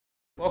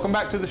Welcome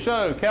back to the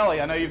show. Kelly,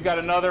 I know you've got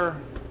another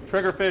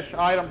triggerfish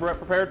item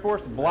prepared for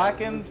us.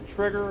 Blackened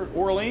trigger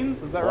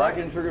Orleans, is that right?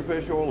 Blackened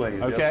triggerfish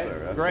Orleans, okay, yes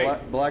sir.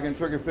 Great. Blackened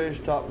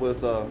triggerfish topped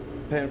with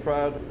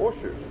pan-fried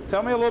oysters.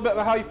 Tell me a little bit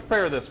about how you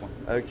prepare this one.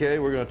 Okay,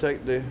 we're going to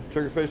take the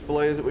triggerfish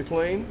fillets that we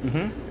clean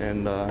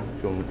and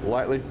going to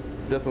lightly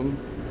dip them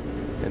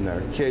in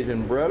our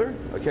Cajun breader,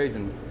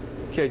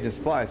 Cajun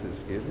spices,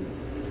 excuse me.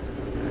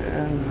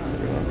 And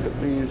we're going to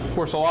put these. Of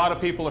course, a lot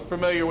of people are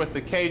familiar with the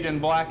Cajun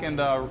blackened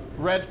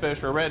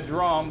redfish or red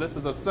drum. This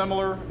is a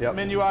similar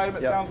menu item,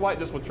 it sounds like,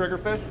 just with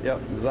triggerfish?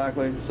 Yep,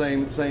 exactly.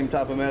 Same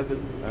type of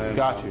method. And,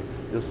 got you.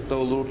 Just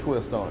throw a little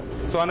twist on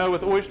it. So I know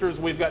with oysters,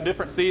 we've got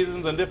different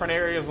seasons and different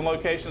areas and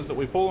locations that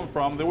we pull them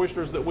from. The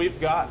oysters that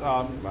we've got,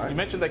 you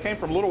mentioned they came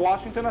from Little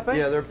Washington, I think?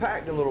 Yeah, they're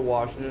packed in Little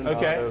Washington.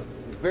 Okay. There's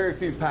very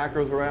few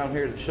packers around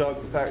here that shuck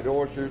and pack the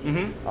oysters.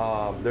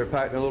 They're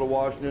packed in Little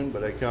Washington,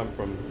 but they come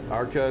from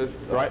our coast,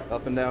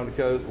 up and down the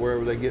coast,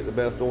 wherever they get the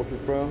best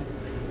oysters from.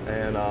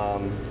 And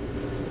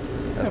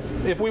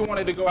if we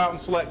wanted to go out and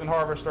select and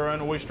harvest our own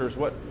oysters,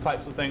 what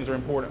types of things are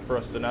important for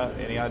us to know?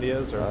 Any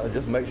ideas? Or?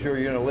 Just make sure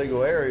you're in a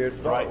legal area to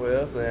start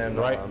with, and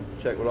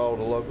check with all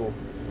the local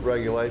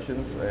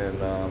regulations, and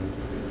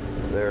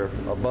they're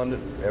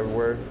abundant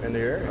everywhere in the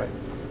area.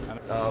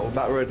 We're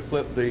about ready to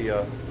flip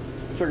the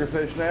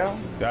triggerfish now.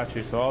 Got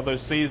you. So all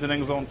those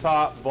seasonings on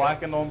top,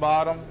 blackened on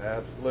bottom.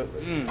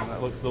 Absolutely.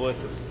 That looks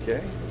delicious.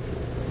 Okay.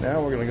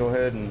 Now we're going to go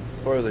ahead and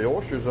throw the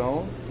oysters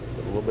on.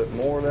 Put a little bit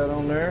more of that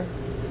on there.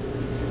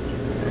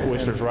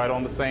 Oysters right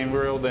on the same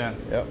grill then.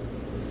 Yep.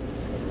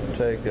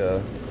 Take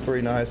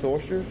 3 nice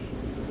oysters.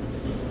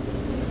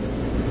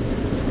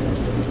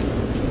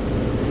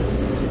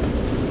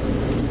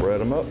 Bread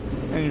them up.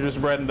 And you're just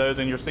breading those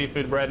in your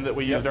seafood breading that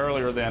we used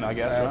earlier then, I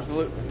guess,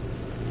 absolutely. Right?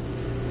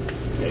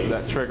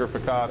 That trigger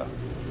piccata.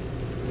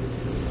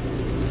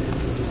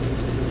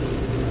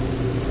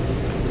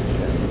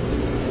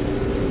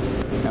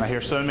 And I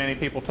hear so many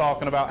people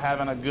talking about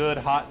having a good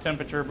hot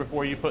temperature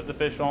before you put the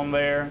fish on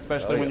there,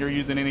 especially when you're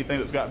using anything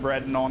that's got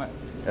breading on it.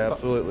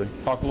 Absolutely.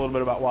 Talk a little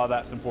bit about why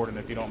that's important,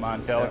 if you don't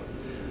mind, Kelly.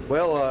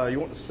 Well, you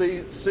want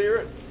to sear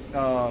it.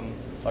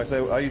 Like I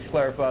say, I use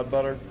clarified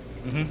butter.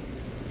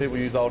 People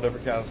use all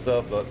different kinds of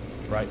stuff, but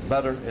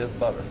butter is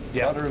butter.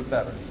 Butter is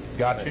better.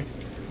 Got you.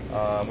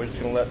 We're just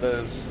going to let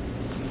those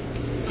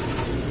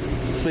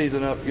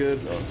season up good.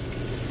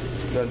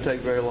 Doesn't take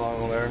very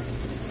long on there.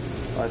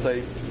 Like I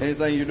say,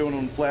 anything you're doing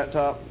on the flat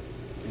top,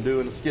 you can do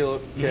in a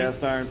skillet,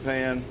 cast iron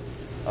pan.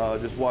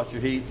 Just watch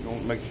your heat. You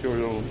want to make sure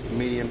you're on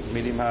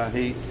medium-high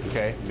heat.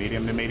 Okay,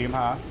 medium to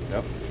medium-high.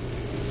 Yep.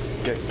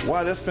 Okay,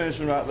 while that's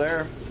finishing right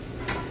there,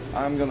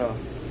 I'm going to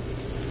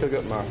cook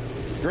up my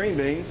green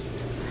beans.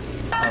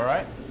 All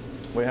right.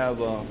 We have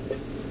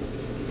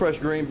fresh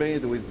green beans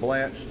that we've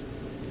blanched.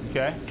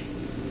 Okay.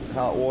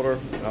 Hot water,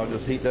 and I'll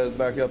just heat those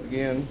back up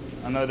again.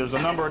 I know there's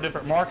a number of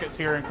different markets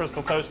here in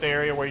Crystal Coast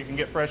area where you can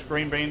get fresh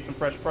green beans and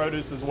fresh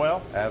produce as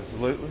well.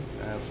 Absolutely,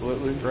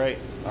 absolutely. Great.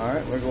 All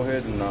right, we'll go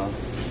ahead and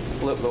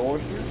flip the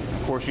oysters.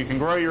 Of course, you can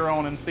grow your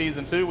own in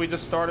season too. We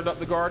just started up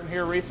the garden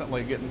here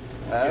recently, getting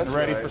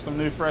ready for some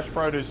new fresh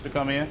produce to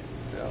come in.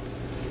 Yeah.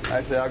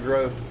 Actually, I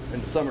grow, in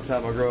the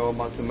summertime, I grow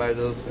my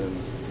tomatoes and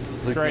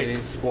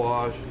zucchini,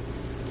 squash.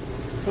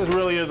 This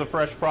really is a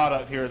fresh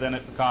product here then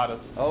at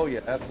Piccatas. Oh yeah,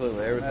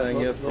 absolutely.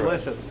 Everything is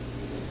delicious.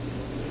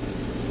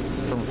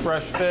 From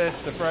fresh fish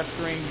to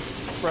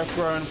fresh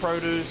grown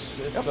produce.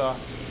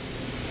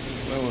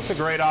 It's a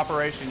great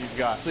operation you've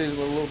got. Season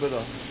with a little bit of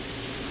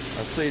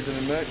a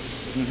seasoning mix.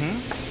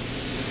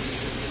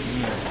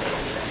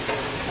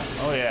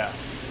 Oh yeah.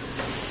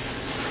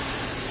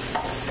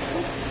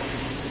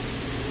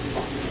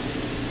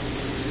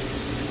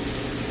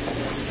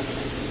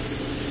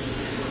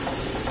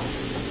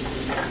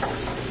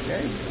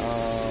 Okay.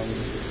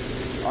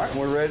 All right,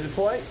 we're ready to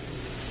plate.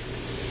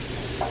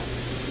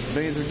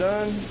 Beans are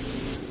done.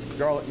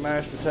 Garlic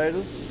mashed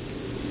potatoes.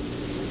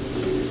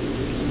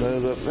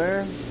 Those up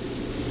there.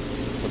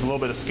 With a little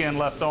bit of skin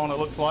left on, it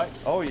looks like.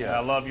 Oh yeah.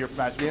 I love your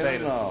mashed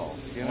potatoes.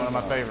 One of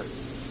my favorites.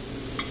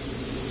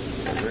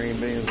 Green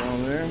beans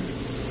on there.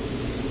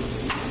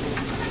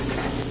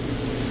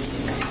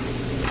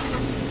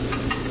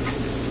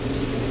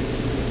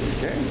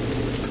 Okay.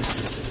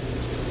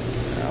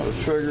 Now the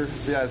trigger,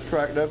 see how it's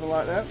cracked open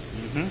like that?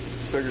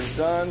 Trigger's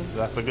done.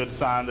 That's a good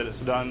sign that it's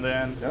done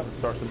then. It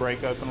starts to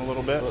break open a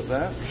little bit. Like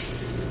that.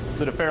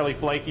 Is it a fairly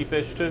flaky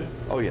fish too?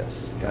 Oh yes,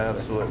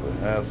 absolutely,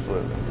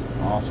 absolutely.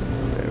 Awesome.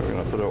 Okay, we're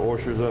going to put our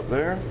oysters up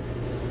there.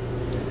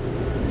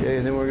 Okay,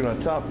 and then we're going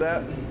to top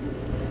that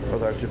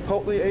with our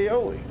chipotle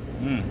aioli.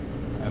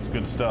 That's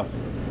good stuff.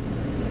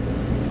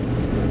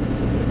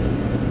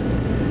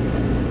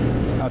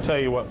 I'll tell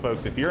you what,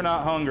 folks, if you're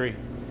not hungry,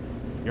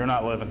 you're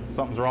not living.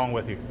 Something's wrong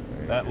with you.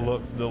 That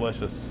looks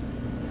delicious.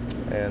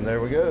 And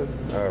there we go,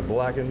 our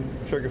blackened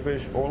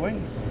triggerfish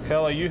Orleans.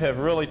 Kelly, you have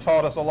really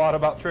taught us a lot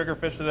about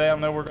triggerfish today. I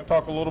know we're going to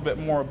talk a little bit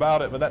more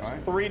about it, but that's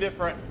 3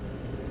 different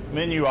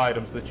menu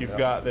items that you've Yep.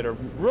 got that are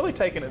really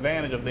taking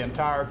advantage of the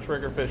entire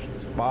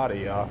Triggerfish's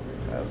body.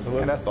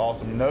 Absolutely. And that's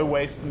awesome. No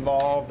waste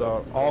involved.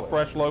 All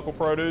fresh local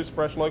produce,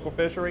 fresh local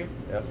fishery.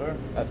 Yes, sir.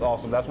 That's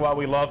awesome. That's why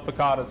we love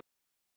picadas.